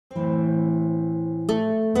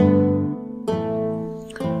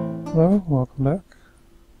Hello, welcome back.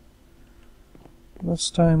 This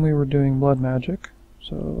time we were doing blood magic,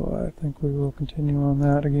 so I think we will continue on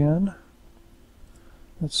that again.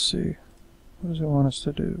 Let's see, what does it want us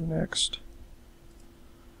to do next?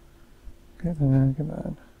 Okay, then, come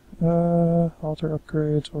on. Altar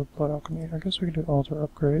upgrades or blood alchemy. I guess we could do altar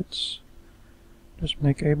upgrades. Just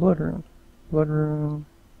make a blood rune. Blood rune,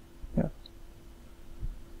 yeah.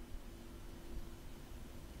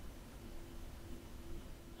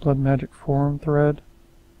 Blood magic forum thread.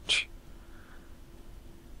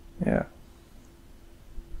 Yeah.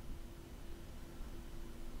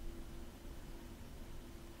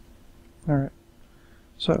 Alright.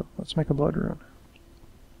 So, let's make a blood rune.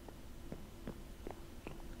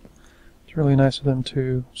 It's really nice of them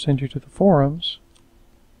to send you to the forums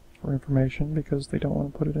for information because they don't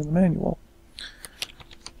want to put it in the manual.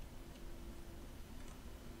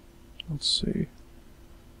 Let's see.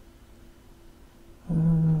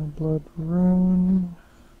 Blood rune.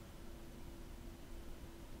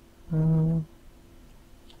 There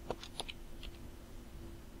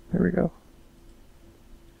we go.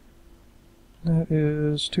 That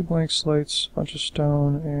is 2 blank slates, a bunch of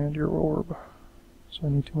stone, and your orb. So I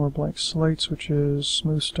need 2 more blank slates, which is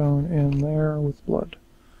smooth stone in there with blood.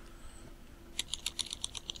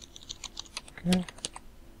 Okay.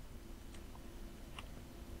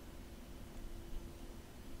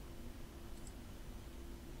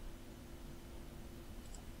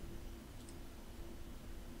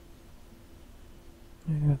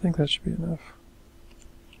 Yeah, I think that should be enough.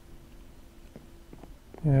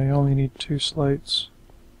 Yeah, you only need 2 slates.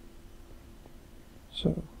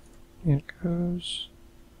 So, in it goes.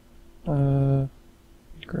 Grab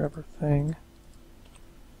our thing.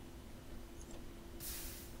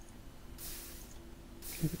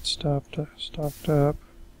 Keep it stopped up.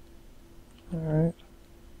 Alright.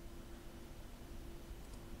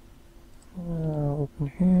 Open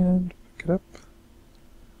hand, pick it up,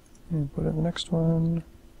 and put it in the next one.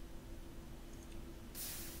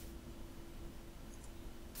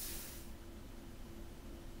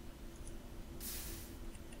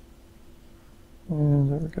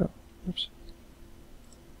 And there we go. Oops.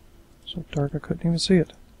 So dark I couldn't even see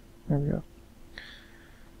it. There we go.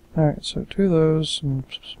 Alright, so 2 of those, some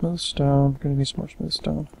smooth stone. Gonna need some more smooth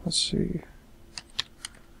stone. Let's see.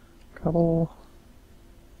 Cobble.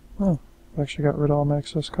 Oh, I actually got rid of all my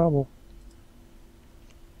excess cobble.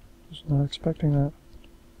 Was not expecting that.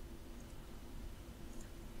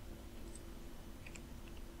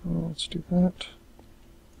 Well, let's do that.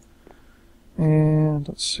 And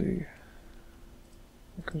let's see.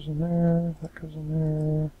 That goes in there, that goes in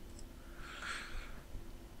there.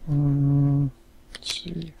 Let's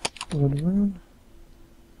see. Blood rune.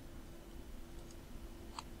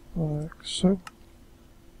 Like so.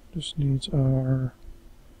 Just needs our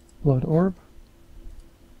blood orb.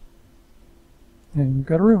 And we've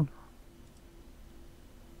got a rune.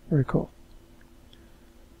 Very cool.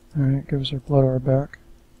 Alright, give us our blood orb back.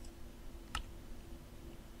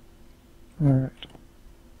 Alright.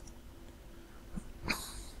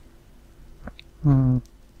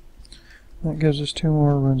 That gives us 2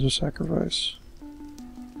 more runes of sacrifice.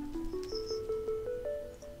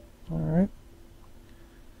 Alright.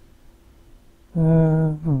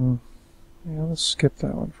 Yeah, let's skip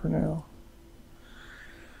that one for now.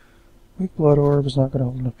 Weak blood orb is not going to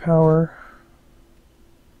hold enough power.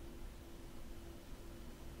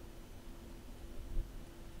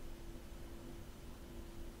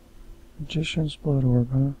 Magician's blood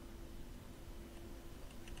orb, huh?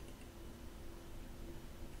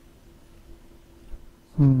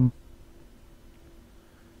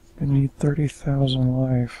 I need 30,000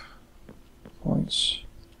 life points.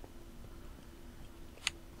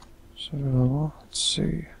 So, let's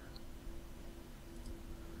see.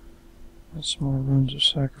 That's some more runes of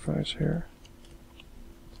sacrifice here.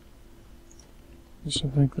 At least I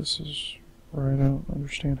think this is where I don't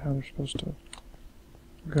understand how they're supposed to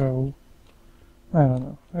go. I don't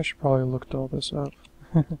know. I should probably have looked all this up.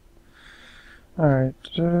 Alright,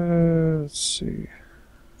 let's see.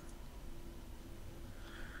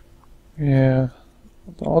 Yeah,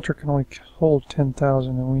 the altar can only hold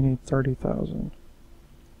 10,000 and we need 30,000.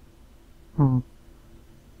 I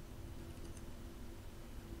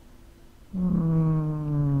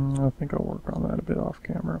think I'll work on that a bit off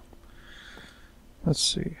camera. Let's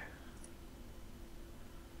see.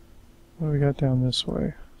 What do we got down this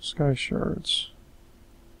way? Sky shards.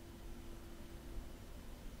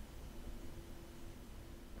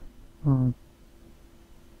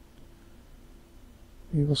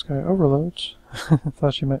 Evil Sky overloads.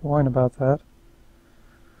 Thought you might whine about that.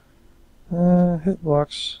 Hit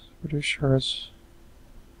blocks, reduce shards.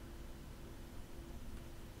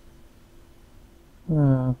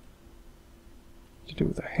 To do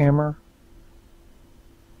with a hammer.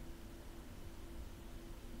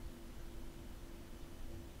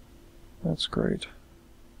 That's great.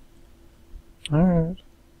 Alright.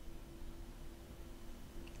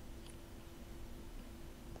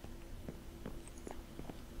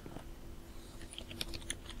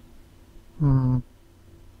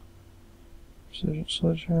 Precision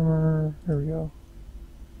sledgehammer. There we go.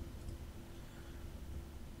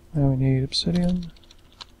 Now we need obsidian.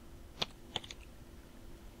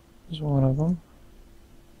 There's one of them.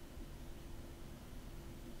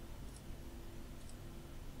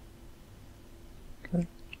 Okay.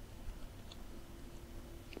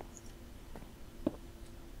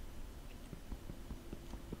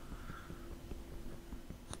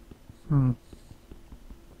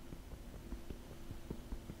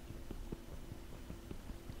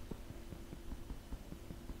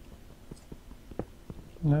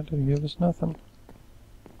 That didn't give us nothing.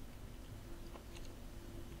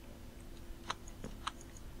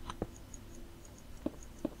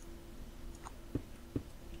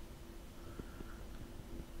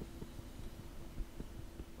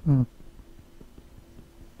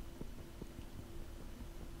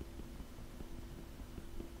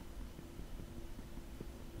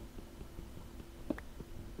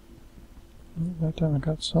 That time I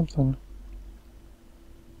got something.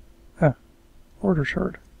 Ah, order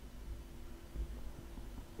shard.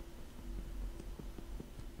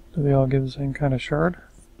 Do they all give the same kind of shard?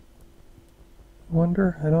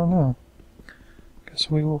 Wonder? I don't know. Guess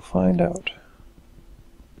we will find out.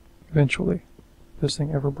 Eventually. If this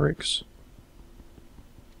thing ever breaks.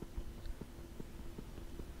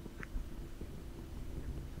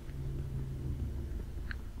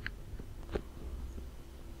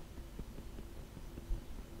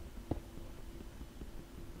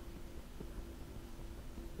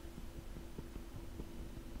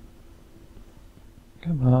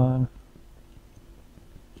 Come on.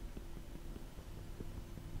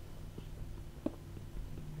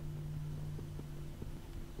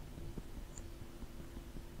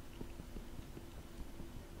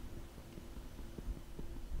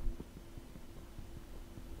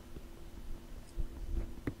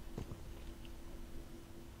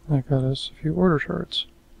 That got us a few order shards.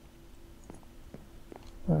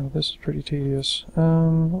 This is pretty tedious.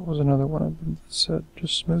 What was another one that said?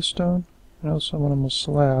 Just smooth stone? I know some of them was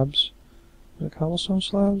slabs. Was it cobblestone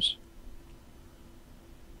slabs?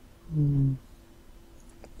 I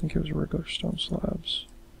think it was regular stone slabs.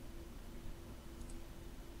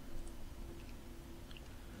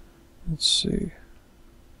 Let's see.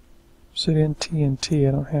 Obsidian TNT,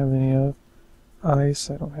 I don't have any of. Ice,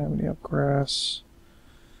 I don't have any of. Grass.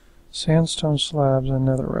 Sandstone slabs and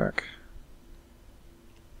netherrack.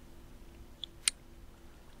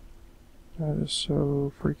 That is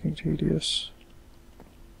so freaking tedious.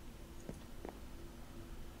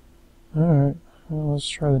 Alright, well, let's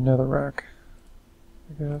try the netherrack,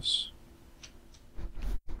 I guess.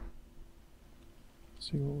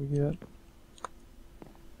 See what we get.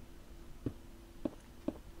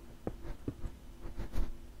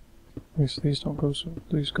 At least these don't go so,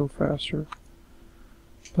 these go faster.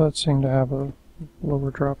 But seem to have a lower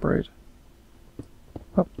drop rate.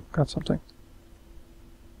 Oh, got something.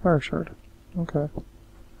 Fire shard. Okay.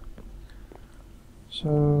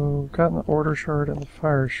 So, gotten the order shard and the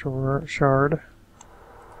fire shard.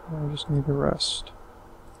 I just need the rest.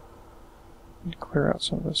 Need to clear out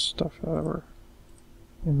some of this stuff out of our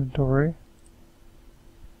inventory.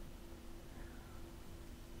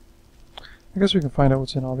 I guess we can find out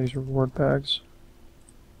what's in all these reward bags.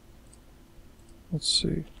 Let's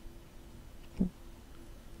see.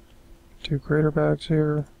 2 crater bags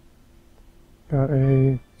here. Got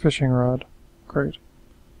a fishing rod. Great.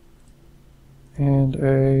 And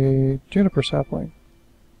a juniper sapling.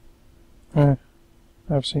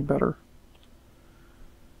 I've seen better.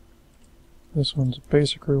 This one's a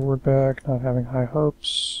basic reward bag, not having high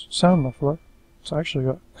hopes. Sound muffler. It's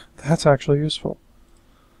actually that's actually useful.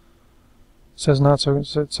 It says not so. It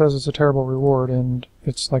says it's a terrible reward, and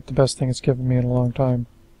it's like the best thing it's given me in a long time.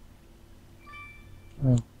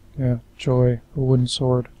 Oh, yeah, joy, a wooden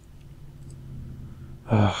sword.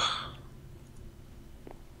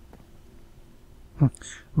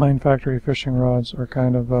 Mine factory fishing rods are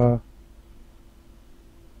kind of I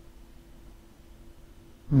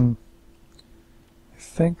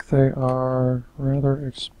think they are rather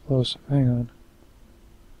explosive. Hang on.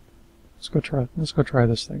 Let's go try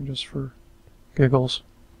this thing just for giggles.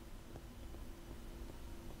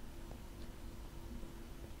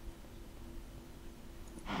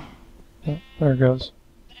 Oh, there it goes.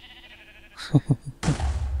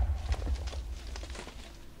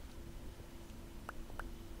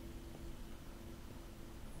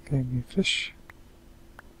 Gave me fish.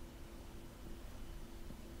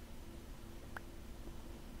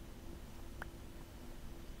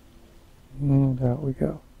 And out we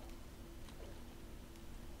go.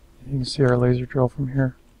 You can see our laser drill from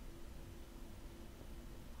here.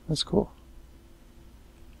 That's cool.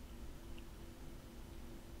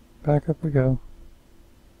 Back up we go.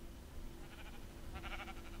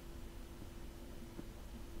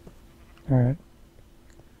 Alright.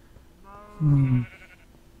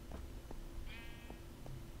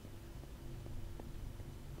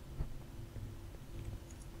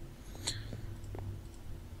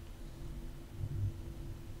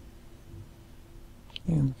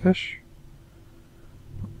 And the fish.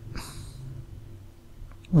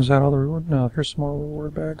 Was that all the reward? No, here's some more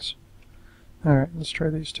reward bags. Alright, let's try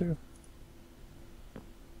these two.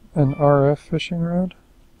 An RF fishing rod?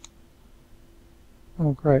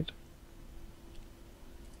 Oh, great.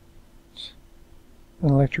 An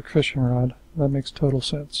electric fishing rod. That makes total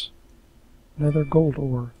sense. Another gold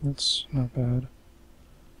ore. That's not bad,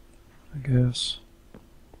 I guess.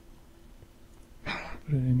 Put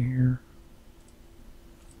it in here.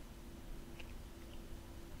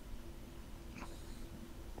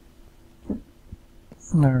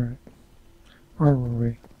 Alright. Where were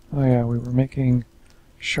we? Oh yeah, we were making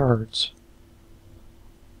shards.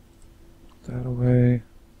 Put that away.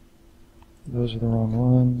 Those are the wrong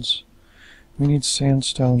ones. We need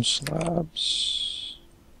sandstone slabs.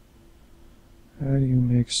 How do you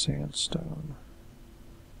make sandstone?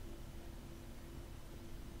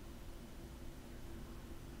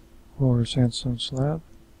 Or sandstone slab?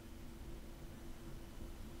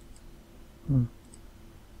 When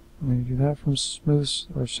you do that from smooth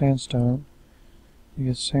or sandstone, you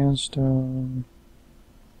get sandstone.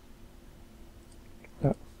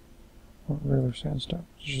 No, regular sandstone.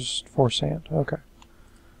 It's just for sand. Okay.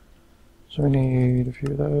 So we need a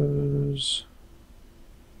few of those.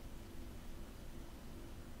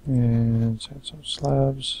 And sandstone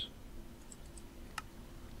slabs.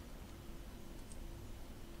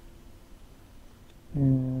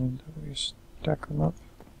 And we stack them up.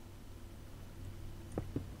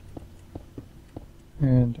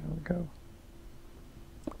 And there we go.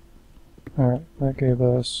 Alright, that gave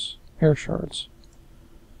us air shards.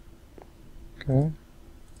 Okay.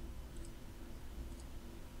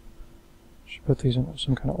 Should put these in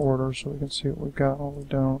some kind of order so we can see what we've got and what we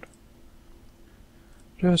don't.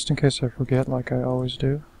 Just in case I forget, like I always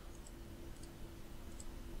do.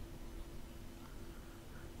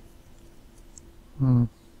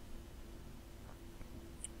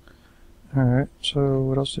 Alright, so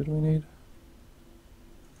what else did we need?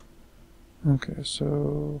 Okay,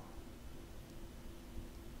 so...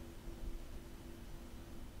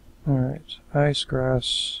 Alright, ice,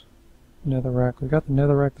 grass, netherrack. We got the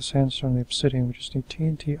netherrack, the sandstone, the obsidian. We just need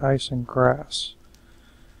TNT, ice, and grass.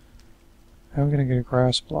 How am I going to get a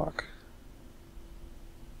grass block?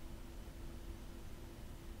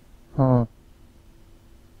 Huh.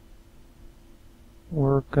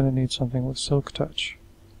 We're going to need something with silk touch.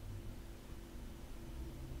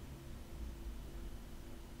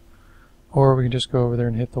 Or we can just go over there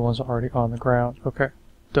and hit the ones already on the ground. Okay.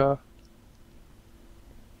 Duh.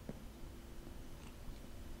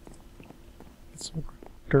 Get some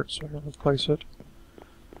dirt so I can replace it.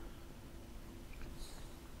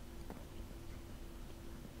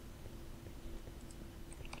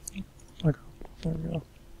 Okay. There we go.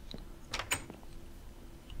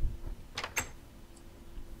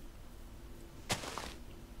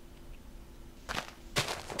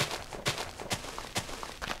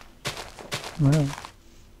 Wow.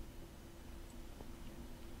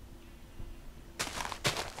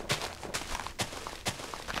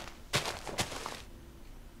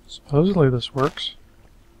 Supposedly this works.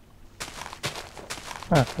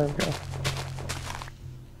 Ah, there we go.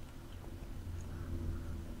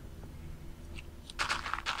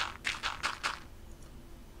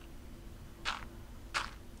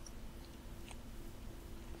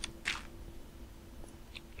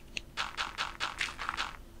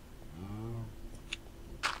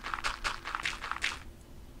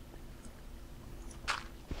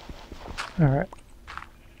 Alright.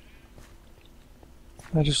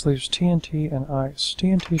 That just leaves TNT and ice.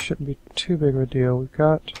 TNT shouldn't be too big of a deal. We've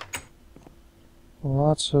got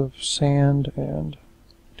lots of sand and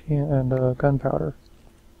gunpowder.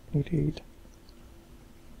 Need to eat.